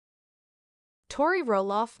Tori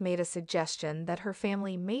Roloff made a suggestion that her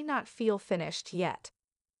family may not feel finished yet.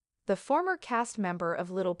 The former cast member of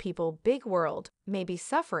Little People Big World may be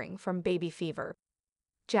suffering from baby fever.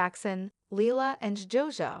 Jackson, Leela, and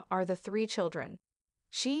Joja are the three children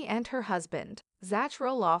she and her husband, Zach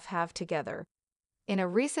Roloff, have together. In a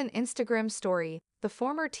recent Instagram story, the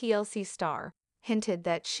former TLC star hinted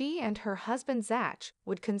that she and her husband Zach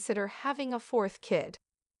would consider having a fourth kid.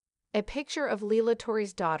 A picture of Leela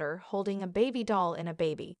Tori's daughter holding a baby doll in a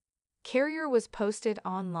baby carrier was posted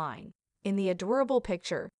online. In the adorable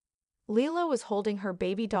picture, Leela was holding her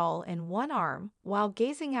baby doll in one arm while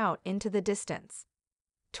gazing out into the distance.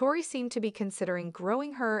 Tori seemed to be considering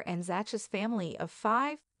growing her and Zach's family of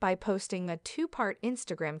 5 by posting a 2-part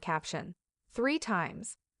Instagram caption. 3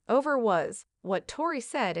 times over was what Tori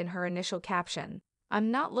said in her initial caption.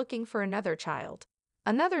 "I'm not looking for another child.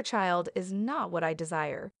 Another child is not what I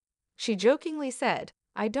desire." She jokingly said,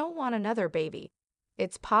 "I don't want another baby."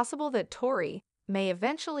 It's possible that Tori may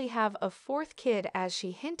eventually have a fourth kid, as she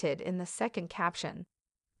hinted in the second caption.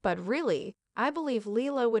 But really, I believe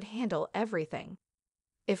Leela would handle everything.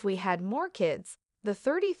 If we had more kids, the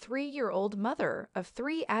 33-year-old mother of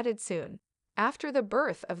 3 added soon after the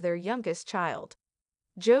birth of their youngest child.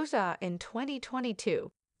 Joja in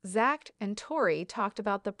 2022, Zach and Tori talked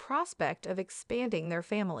about the prospect of expanding their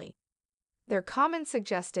family. Their comments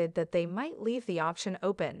suggested that they might leave the option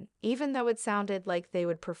open, even though it sounded like they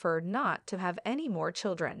would prefer not to have any more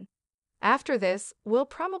children. "After this, we'll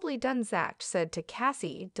probably done," Zach said to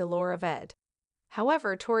Cassie DeLoraved.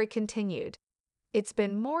 However, Tori continued, "It's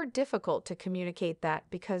been more difficult to communicate that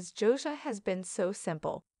because Joja has been so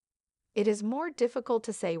simple. It is more difficult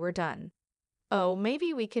to say we're done. Oh,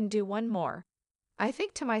 maybe we can do one more." I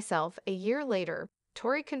think to myself. A year later,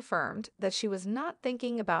 Tori confirmed that she was not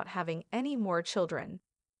thinking about having any more children.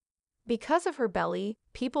 Because of her belly,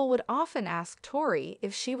 people would often ask Tori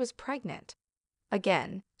if she was pregnant.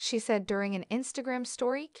 Again, she said during an Instagram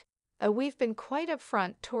story, "We've been quite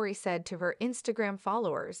upfront," Tori said to her Instagram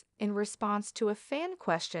followers in response to a fan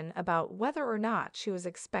question about whether or not she was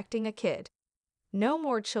expecting a kid. "No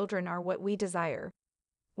more children are what we desire."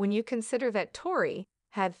 When you consider that Tori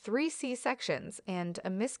had 3 C-sections and a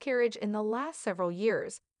miscarriage in the last several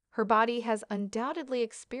years, her body has undoubtedly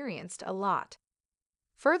experienced a lot.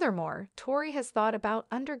 Furthermore, Tori has thought about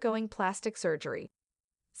undergoing plastic surgery,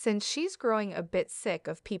 since she's growing a bit sick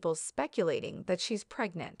of people speculating that she's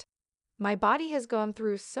pregnant. "My body has gone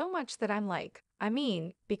through so much that I'm like,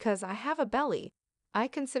 because I have a belly, I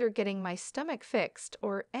consider getting my stomach fixed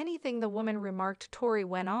or anything," the woman remarked. Tori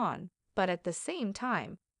went on, "But at the same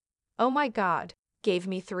time, oh my God gave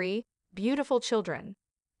me 3 beautiful children,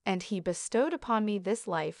 and he bestowed upon me this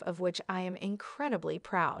life of which I am incredibly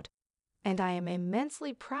proud. And I am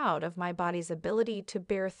immensely proud of my body's ability to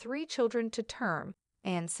bear 3 children to term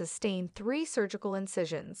and sustain 3 surgical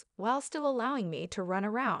incisions while still allowing me to run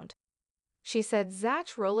around," she said. Zach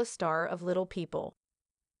Roloff, star of Little People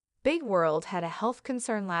Big World, had a health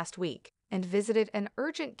concern last week and visited an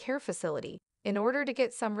urgent care facility in order to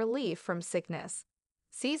get some relief from sickness.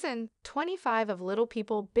 Season 25 of Little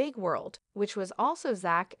People Big World, which was also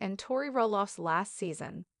Zach and Tori Roloff's last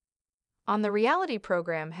season on the reality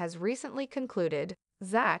program, has recently concluded.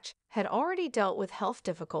 Zach had already dealt with health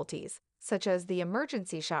difficulties, such as the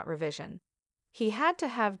emergency shot revision he had to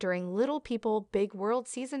have during Little People Big World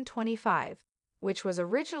Season 25, which was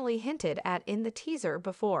originally hinted at in the teaser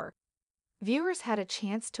before viewers had a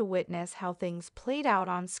chance to witness how things played out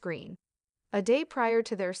on screen. A day prior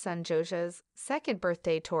to their son Joja's 2nd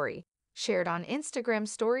birthday, Tori shared on Instagram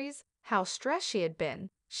stories how stressed she had been.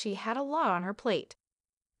 She had a lot on her plate,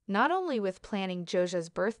 not only with planning Joja's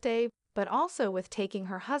birthday, but also with taking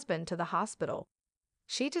her husband to the hospital.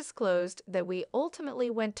 She disclosed that we ultimately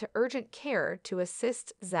went to urgent care to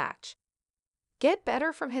assist Zach get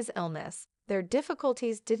better from his illness. Their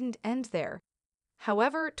difficulties didn't end there.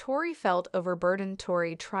 However, Tori felt overburdened.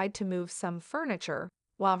 Tori tried to move some furniture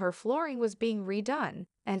while her flooring was being redone,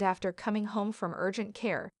 and after coming home from urgent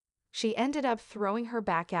care, she ended up throwing her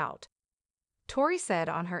back out. Tori said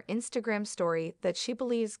on her Instagram story that she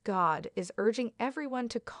believes God is urging everyone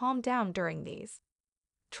to calm down during these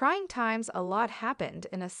trying times. A lot happened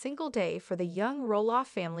in a single day for the young Roloff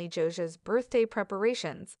family: Joja's birthday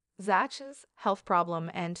preparations, Zach's health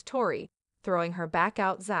problem, and Tori throwing her back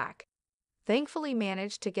out. Zach thankfully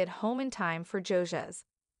managed to get home in time for Joja's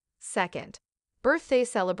 2nd birthday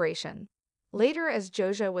celebration. Later, as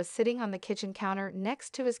Joja was sitting on the kitchen counter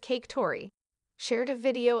next to his cake, Tori shared a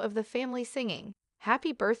video of the family singing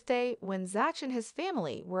 "Happy Birthday." When Zach and his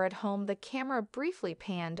family were at home, the camera briefly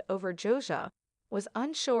panned over Joja was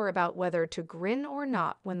unsure about whether to grin or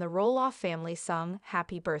not when the Roloff family sung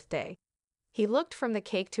Happy Birthday. He looked from the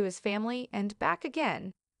cake to his family and back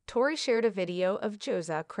again. Tori shared a video of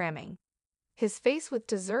Joza cramming his face with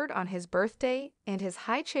dessert on his birthday and his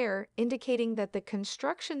high chair, indicating that the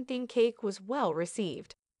construction-themed cake was well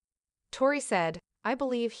received. Tori said, "I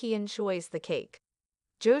believe he enjoys the cake."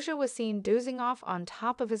 Joza was seen dozing off on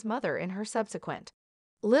top of his mother in her subsequent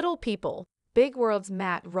Little People, Big World's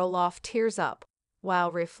Matt Roloff tears up.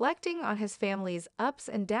 While reflecting on his family's ups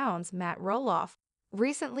and downs, Matt Roloff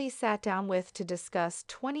recently sat down with to discuss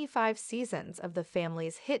 25 seasons of the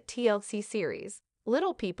family's hit TLC series,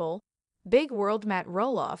 Little People, Big World. Matt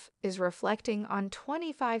Roloff is reflecting on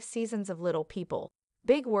 25 seasons of Little People,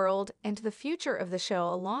 Big World, and the future of the show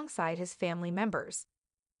alongside his family members.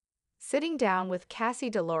 Sitting down with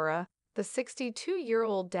Cassie DeLaura, the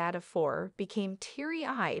 62-year-old dad of 4 became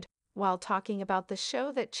teary-eyed while talking about the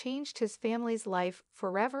show that changed his family's life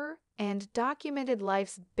forever and documented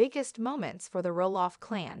life's biggest moments for the Roloff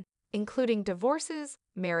clan, including divorces,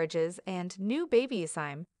 marriages, and new babies.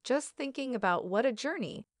 "I'm just thinking about what a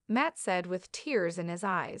journey," Matt said with tears in his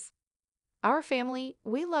eyes. "Our family,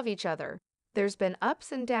 we love each other. There's been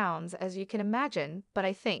ups and downs, as you can imagine, but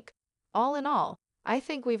I think, all in all, I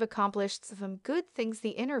think we've accomplished some good things."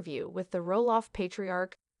 The interview with the Roloff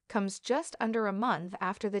patriarch comes just under a month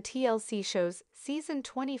after the TLC show's season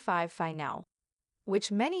 25 finale,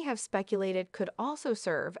 which many have speculated could also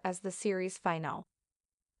serve as the series finale.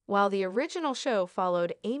 While the original show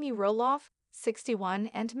followed Amy Roloff, 61,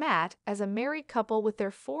 and Matt as a married couple with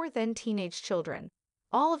their 4 then teenage children,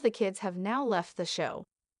 all of the kids have now left the show.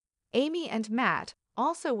 Amy and Matt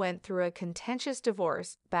also went through a contentious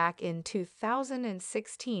divorce back in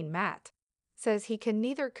 2016. Matt says he can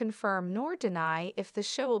neither confirm nor deny if the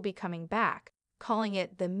show will be coming back, calling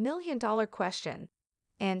it the million-dollar question,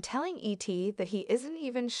 and telling ET that he isn't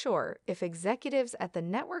even sure if executives at the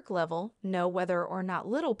network level know whether or not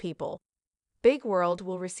Little People, Big World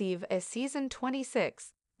will receive a season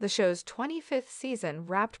 26. The show's 25th season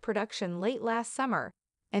wrapped production late last summer,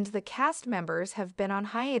 and the cast members have been on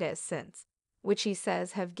hiatus since, which he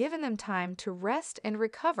says have given them time to rest and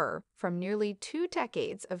recover from nearly 2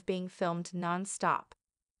 decades of being filmed non-stop.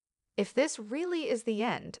 If this really is the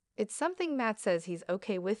end, it's something Matt says he's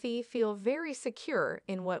okay with. "We feel very secure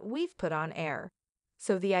in what we've put on air.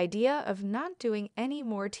 So the idea of not doing any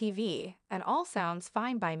more TV at all sounds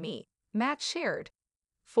fine by me," Matt shared.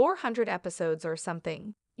 400 episodes or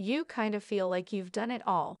something. You kind of feel like you've done it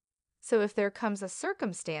all. So if there comes a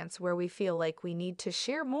circumstance where we feel like we need to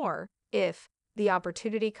share more, if the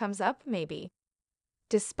opportunity comes up, maybe.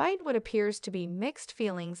 Despite what appears to be mixed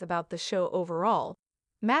feelings about the show overall,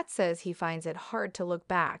 Matt says he finds it hard to look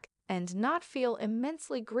back and not feel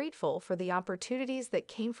immensely grateful for the opportunities that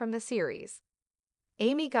came from the series.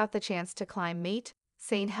 "Amy got the chance to climb Mount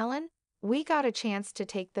St. Helens. We got a chance to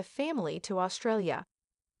take the family to Australia.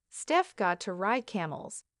 Steph got to ride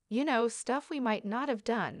camels. You know, stuff we might not have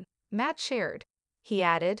done," Matt shared. He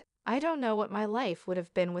added, "I don't know what my life would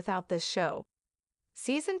have been without this show."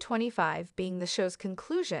 Season 25 being the show's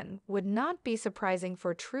conclusion would not be surprising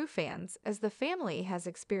for true fans, as the family has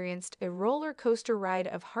experienced a roller coaster ride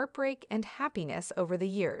of heartbreak and happiness over the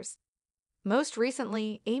years. Most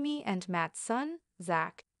recently, Amy and Matt's son,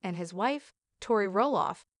 Zach, and his wife, Tori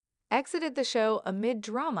Roloff, exited the show amid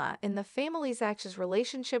drama in the family. Zach's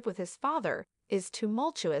relationship with his father is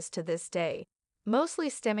tumultuous to this day, mostly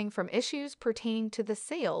stemming from issues pertaining to the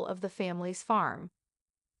sale of the family's farm.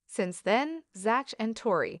 Since then, Zach and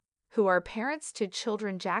Tori, who are parents to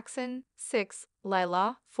children Jackson, 6,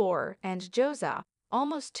 Lila, 4, and Joza,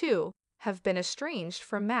 almost 2, have been estranged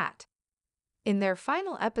from Matt. In their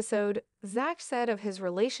final episode, Zach said of his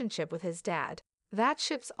relationship with his dad, "That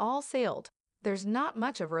ship's all sailed. There's not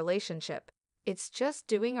much of a relationship. It's just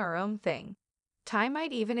doing our own thing. Time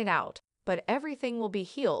might even it out, but everything will be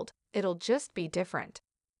healed. It'll just be different."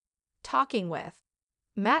 Talking with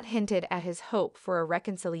Matt hinted at his hope for a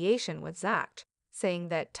reconciliation with Zach, saying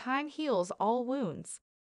that time heals all wounds.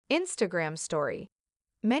 Instagram story.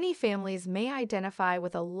 Many families may identify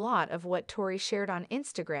with a lot of what Tori shared on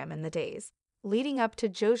Instagram in the days leading up to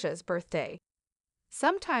Joza's birthday.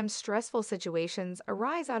 Sometimes stressful situations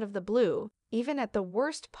arise out of the blue, even at the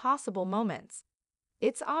worst possible moments.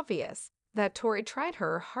 It's obvious that Tori tried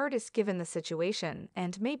her hardest given the situation,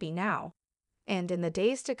 and maybe now, and in the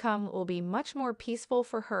days to come, will be much more peaceful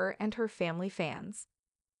for her and her family fans.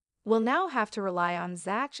 We'll now have to rely on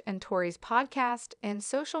Zach and Tori's podcast and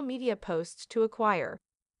social media posts to acquire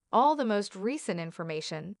all the most recent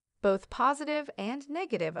information, both positive and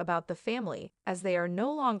negative, about the family, as they are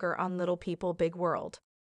no longer on Little People Big World.